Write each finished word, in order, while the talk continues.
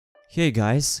Hey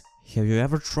guys, have you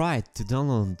ever tried to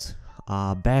download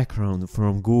a background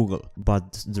from Google,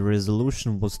 but the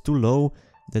resolution was too low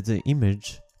that the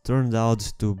image turned out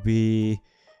to be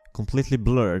completely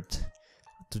blurred?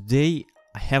 Today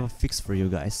I have a fix for you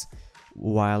guys.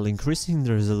 While increasing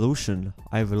the resolution,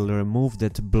 I will remove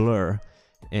that blur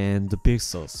and the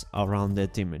pixels around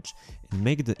that image and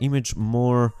make the image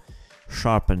more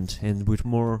sharpened and with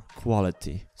more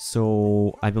quality.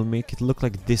 So I will make it look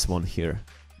like this one here,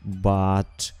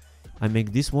 but I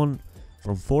make this one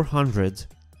from 400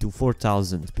 to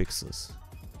 4000 pixels.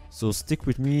 So stick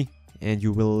with me and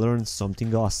you will learn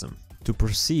something awesome. To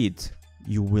proceed,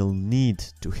 you will need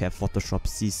to have Photoshop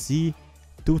CC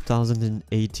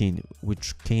 2018,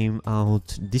 which came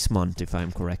out this month if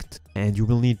I'm correct, and you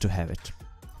will need to have it.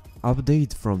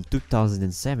 Update from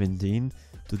 2017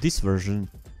 to this version,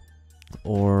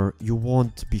 or you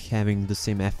won't be having the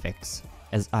same effects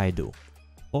as I do.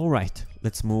 Alright,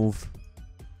 let's move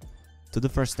to the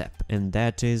first step, and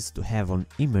that is to have an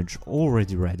image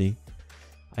already ready.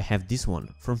 I have this one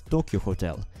from Tokyo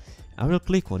Hotel. I will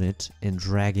click on it and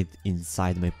drag it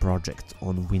inside my project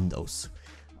on Windows.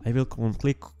 I will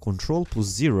click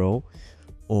Ctrl+0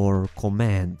 or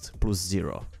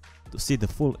Command+0 to see the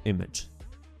full image.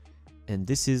 And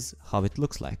this is how it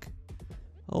looks like.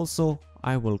 Also,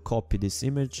 I will copy this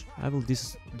image, I will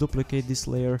duplicate this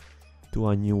layer to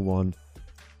a new one,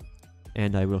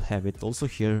 and I will have it also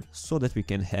here so that we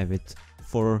can have it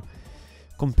for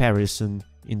comparison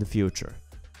in the future.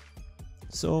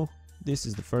 So this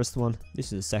is the first one,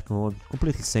 this is the second one,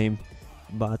 completely same,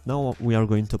 but now we are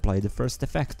going to apply the first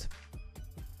effect.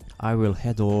 I will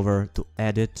head over to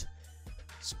Edit,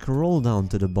 scroll down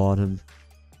to the bottom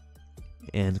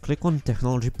and click on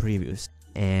Technology Previews,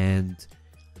 and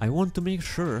I want to make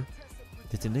sure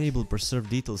that Enable Preserve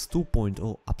Details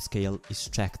 2.0 Upscale is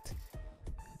checked.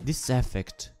 This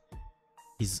effect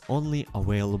is only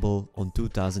available on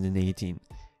 2018,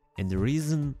 and the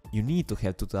reason you need to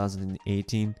have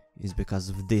 2018 is because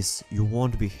of this. You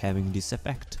won't be having this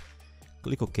effect.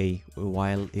 Click OK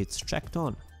while it's checked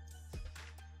on.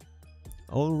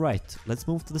 Alright, let's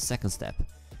move to the second step.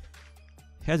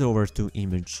 Head over to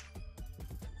Image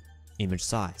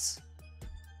Size.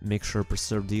 Make sure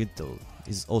Preserve Detail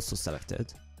is also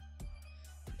selected,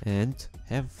 and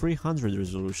have 300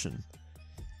 resolution.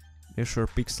 Make sure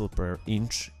pixel per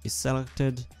inch is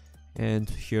selected, and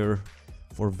here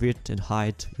for width and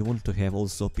height you want to have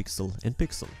also pixel and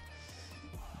pixel.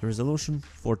 The resolution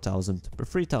 4000 per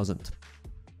 3000.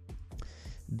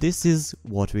 This is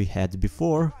what we had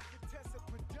before.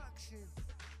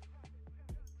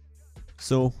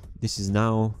 So this is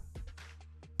now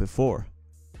before.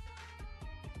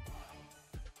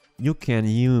 You can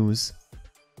use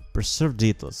Preserve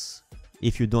Details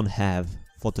if you don't have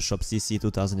Photoshop CC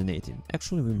 2018.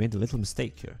 Actually, we made a little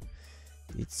mistake here.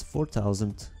 It's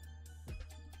 4000.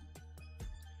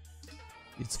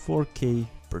 It's 4K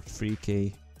per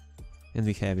 3K, and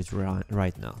we have it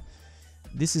right now.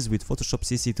 This is with Photoshop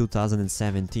CC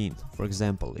 2017. For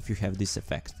example, if you have this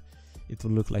effect, it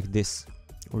will look like this.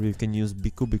 Or you can use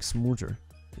Cubic Smoother.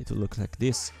 It will look like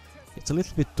this. It's a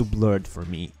little bit too blurred for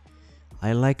me.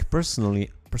 I like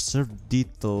personally, Preserve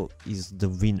Detail is the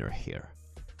winner here.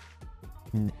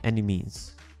 In any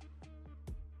means.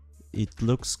 It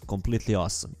looks completely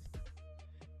awesome.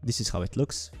 This is how it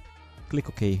looks. Click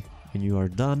OK when you are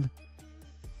done.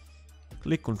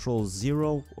 Click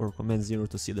Ctrl+0 or Command+0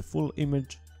 to see the full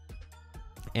image.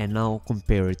 And now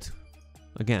compare it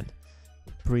again.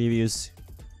 Previous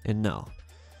and now.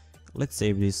 Let's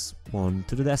save this one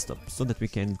to the desktop so that we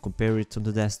can compare it on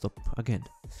the desktop again.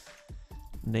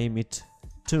 Name it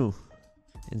 2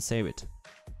 and save it.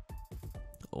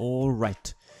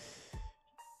 Alright,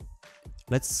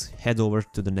 let's head over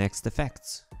to the next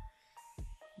effects.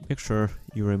 Make sure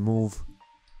you remove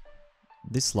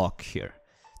this lock here.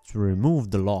 To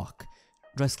remove the lock,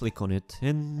 just click on it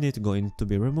and it's going to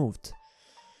be removed.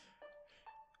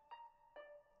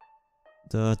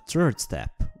 The third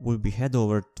step will be head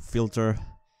over to Filter,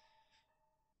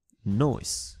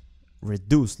 Noise,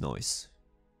 Reduce Noise,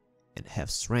 and have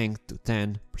Strength to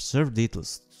 10, Preserve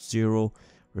Details 0,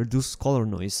 Reduce Color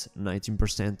Noise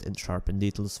 19% and Sharpen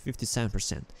Details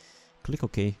 57%. Click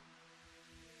OK.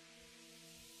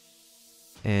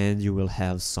 And you will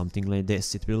have something like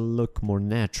this. It will look more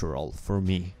natural for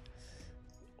me.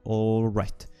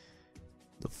 Alright.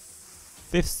 The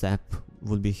fifth step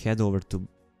will be head over to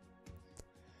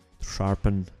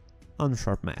Sharpen,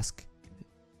 Unsharp Mask.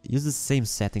 Use the same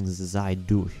settings as I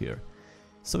do here.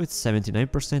 So it's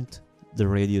 79%, the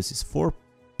radius is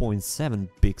 4.7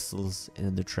 pixels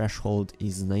and the threshold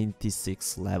is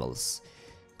 96 levels.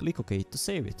 Click OK to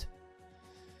save it.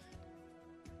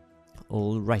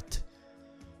 Alright,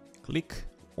 click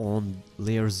on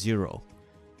layer 0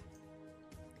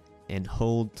 and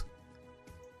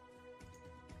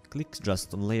click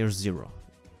just on layer 0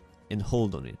 and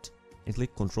hold on it and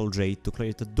click Ctrl J to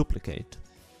create a duplicate,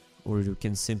 or you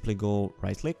can simply go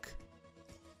right click,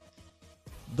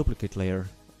 duplicate layer,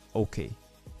 OK,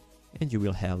 and you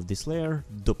will have this layer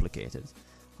duplicated.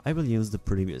 I will use the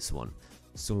previous one,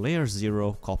 so layer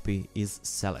 0 copy is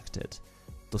selected.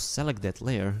 To select that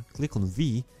layer, click on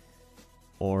V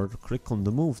or click on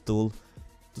the move tool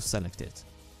to select it.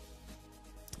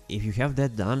 If you have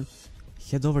that done,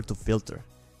 head over to filter,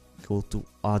 go to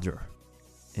other,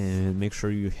 and make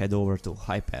sure you head over to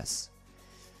high pass.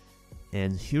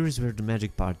 And here is where the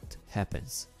magic part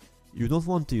happens. You don't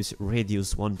want to use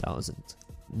radius 1000,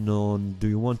 nor do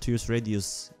you want to use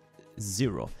radius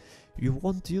 0. You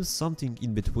want to use something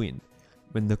in between.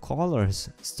 When the colors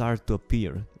start to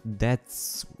appear,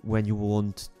 that's when you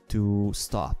want to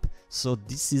stop. So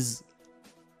this is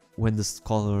when the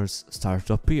colors start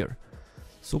to appear.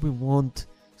 So we want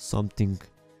something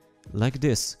like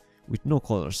this, with no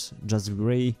colors, just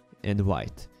gray and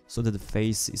white, so that the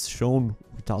face is shown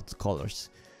without colors.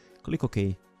 Click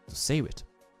OK to save it.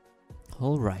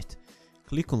 Alright,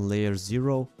 click on layer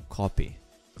 0, copy,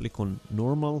 click on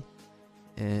normal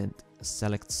and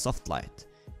select soft light.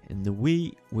 And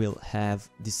we will have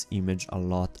this image a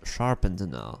lot sharpened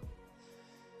now.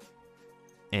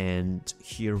 And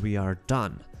here we are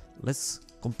done. Let's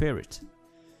compare it.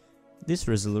 This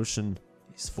resolution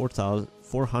is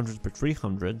 400 by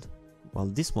 300, while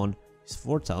this one is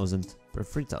 4000 by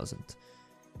 3000.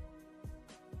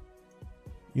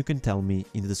 You can tell me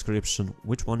in the description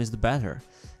which one is the better.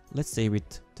 Let's save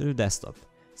it to the desktop.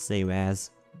 Save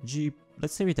as G.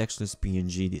 Let's save it actually as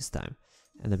PNG this time,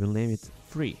 and I will name it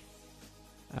 3.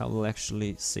 I will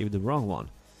actually save the wrong one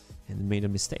and made a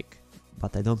mistake,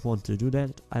 but I don't want to do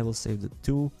that. I will save the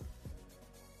 2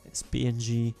 as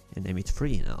PNG and name it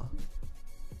 3 now.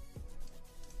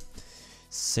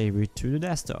 Save it to the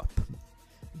desktop.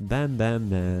 Bam bam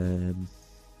bam.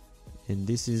 And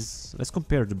this is, let's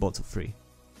compare the both of 3.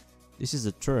 This is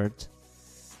the third,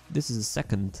 this is the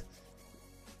second,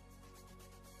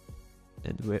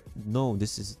 and where, no,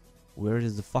 this is, where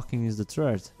is the fucking is the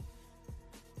third?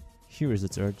 Here is the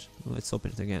third. Let's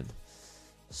open it again.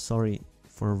 Sorry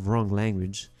for wrong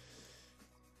language.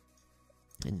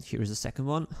 And here is the second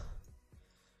one.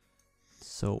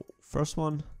 So first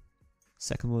one,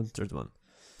 second one, third one.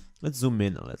 Let's zoom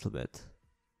in a little bit.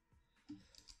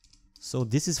 So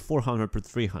this is 400 per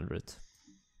 300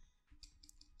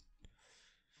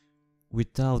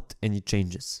 without any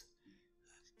changes.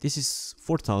 This is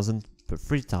 4000 per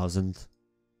 3000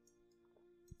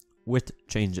 with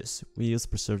changes. We use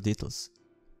preserved details.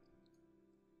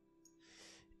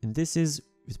 And this is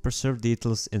with preserved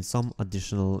details and some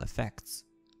additional effects.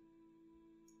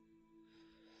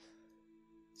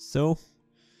 So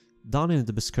down in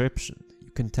the description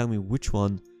you can tell me which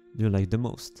one do you like the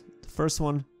most. The first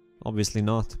one, obviously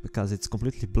not, because it's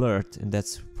completely blurred and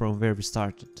that's from where we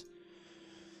started.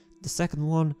 The second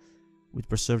one with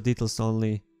preserved details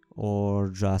only, or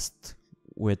just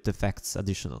with effects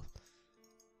additional.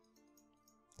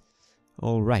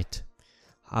 Alright,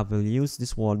 I will use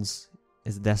these ones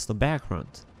as desktop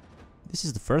background. This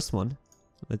is the first one.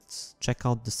 Let's check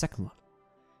out the second one.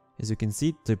 As you can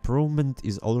see, the improvement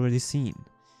is already seen.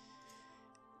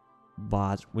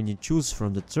 But when you choose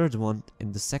from the third one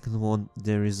and the second one,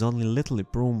 there is only little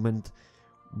improvement,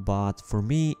 but for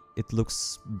me it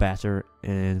looks better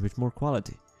and with more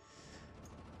quality.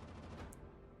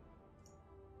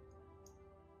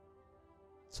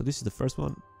 So this is the first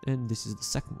one and this is the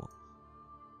second one.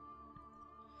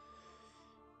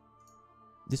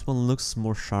 This one looks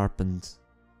more sharpened.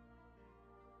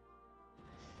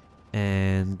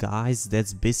 And guys,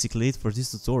 that's basically it for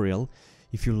this tutorial.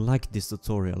 If you like this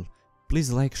tutorial, please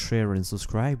like, share and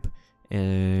subscribe,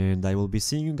 and I will be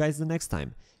seeing you guys the next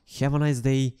time. Have a nice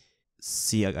day.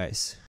 See ya guys.